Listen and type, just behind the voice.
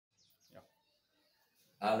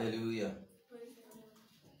Hallelujah.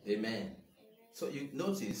 Amen. So you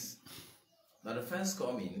notice that the first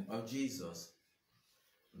coming of Jesus,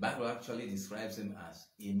 the Bible actually describes him as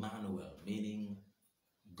Emmanuel, meaning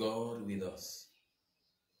God with us.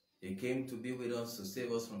 He came to be with us to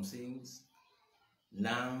save us from sins.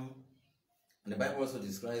 Now, and the Bible also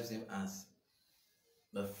describes him as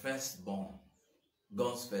the firstborn,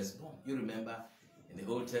 God's firstborn. You remember in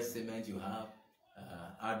the Old Testament you have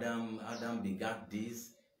Adam begat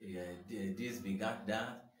this, this begat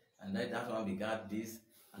that, and that one begat this,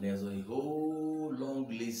 and there's a whole long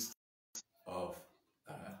list of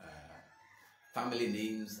family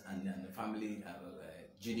names and family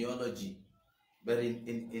genealogy. But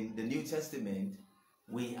in the New Testament,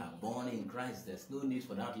 we are born in Christ. There's no need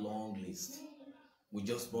for that long list. We're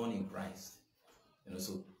just born in Christ.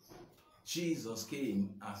 So Jesus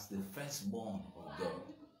came as the firstborn of God.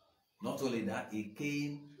 Not only that, he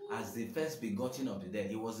came as the first begotten of the dead.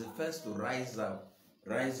 He was the first to rise up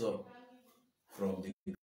from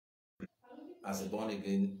the as a born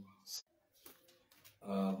again.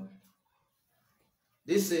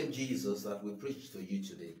 This same Jesus that we preach to you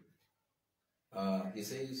today, he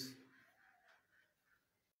says,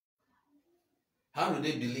 how do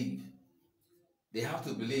they believe? They have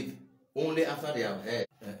to believe only after they have heard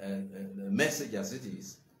the message as it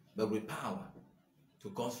is, but with power to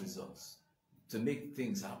cause results, to make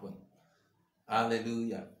things happen.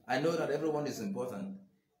 Hallelujah. I know that everyone is important,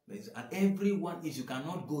 and everyone, if you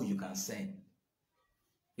cannot go, you can send.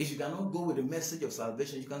 If you cannot go with the message of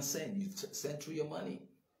salvation, you can send. You send through your money.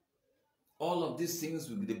 All of these things,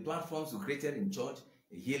 the platforms we created in church,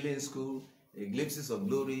 a healing school, a glimpses of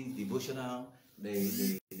glory, devotional,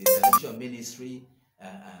 the television ministry,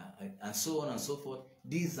 and so on and so forth.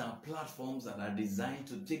 These are platforms that are designed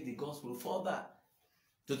to take the gospel further,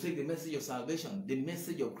 to take the message of salvation, the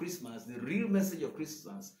message of Christmas, the real message of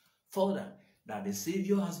Christmas further, that the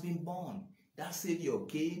Savior has been born. That Savior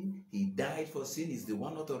came, he died for sin, he's the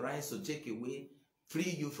one authorized to take away,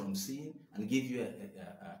 free you from sin, and give you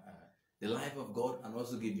the life of God, and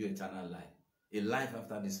also give you eternal life, a life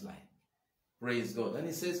after this life. Praise God. And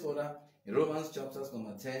it says further, in Romans chapters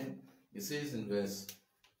number 10, it says in verse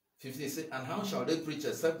 15, it says, and how shall they preach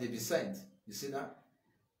except they be sent? You see that?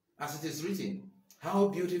 As it is written, how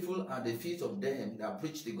beautiful are the feet of them that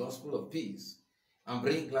preach the gospel of peace, and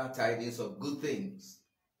bring glad tidings of good things.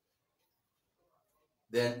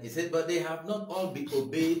 Then he said, but they have not all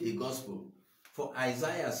obeyed the gospel. For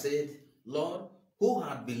Isaiah said, Lord, who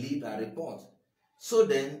had believed our report? So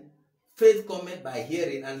then, faith cometh by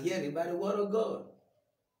hearing, and hearing by the word of God.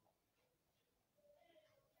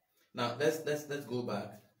 Now, let's go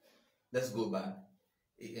back. Let's go back.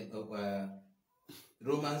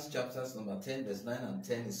 Romans chapters number 10, verse 9 and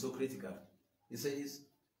 10 is so critical. It says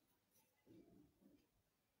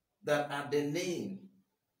that at the name,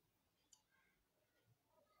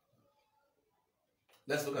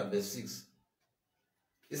 let's look at verse 6.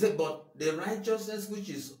 He said, but the righteousness which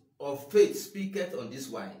is of faith speaketh on this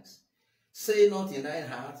wise. Say not in thine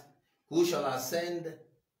heart, who shall ascend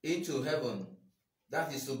into heaven,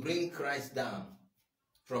 that is to bring Christ down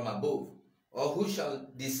from above, or who shall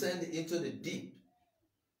descend into the deep,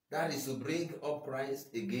 that is to bring up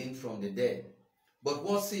Christ again from the dead. But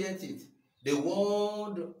what saith it? The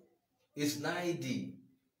word is nigh thee,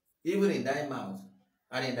 even in thy mouth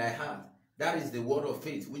and in thy heart. That is the word of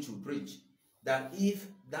faith which we preach, that if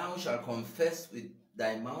thou shalt confess with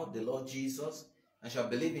thy mouth the Lord Jesus, and shalt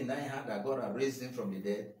believe in thy heart that God hath raised him from the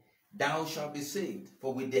dead, thou shalt be saved.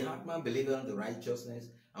 For with the heart man believeth unto righteousness,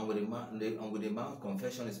 and with the mouth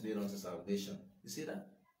confession is made unto salvation. You see that?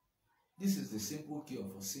 This is the simple cure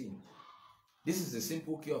for sin. This is the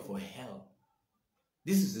simple cure for hell.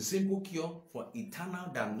 This is the simple cure for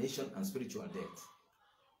eternal damnation and spiritual death.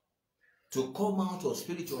 To come out of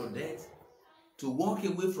spiritual death, to walk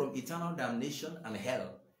away from eternal damnation and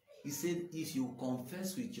hell. He said, if you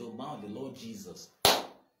confess with your mouth the Lord Jesus,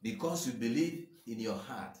 because you believe in your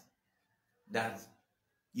heart that,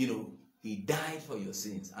 he died for your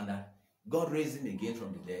sins and that God raised him again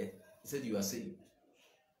from the dead, he said you are saved.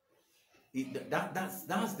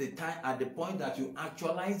 That's the time, at the point that you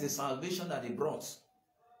actualize the salvation that he brought.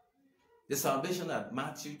 The salvation that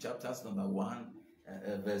Matthew chapters number 1,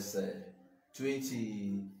 verse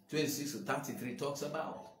 26 to 33 talks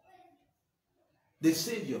about. The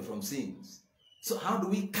Savior from sins. So how do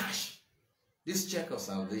we cash this check of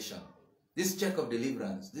salvation, this check of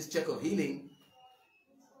deliverance, this check of healing?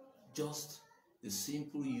 Just the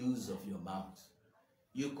simple use of your mouth.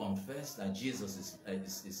 You confess that Jesus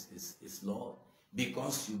is Lord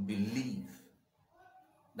because you believe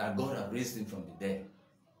that God has raised him from the dead.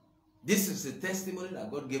 This is the testimony that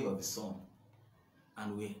God gave of his Son.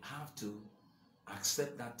 And we have to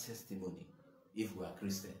accept that testimony if we are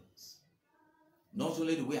Christians. Not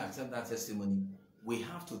only do we accept that testimony, we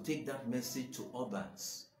have to take that message to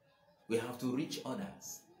others. We have to reach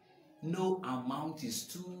others. No amount is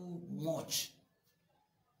too much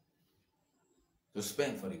to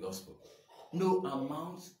spend for the gospel. No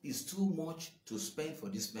amount is too much to spend for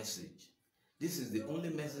this message. This is the only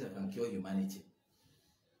message that can cure humanity.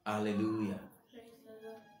 Hallelujah.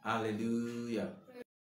 Hallelujah.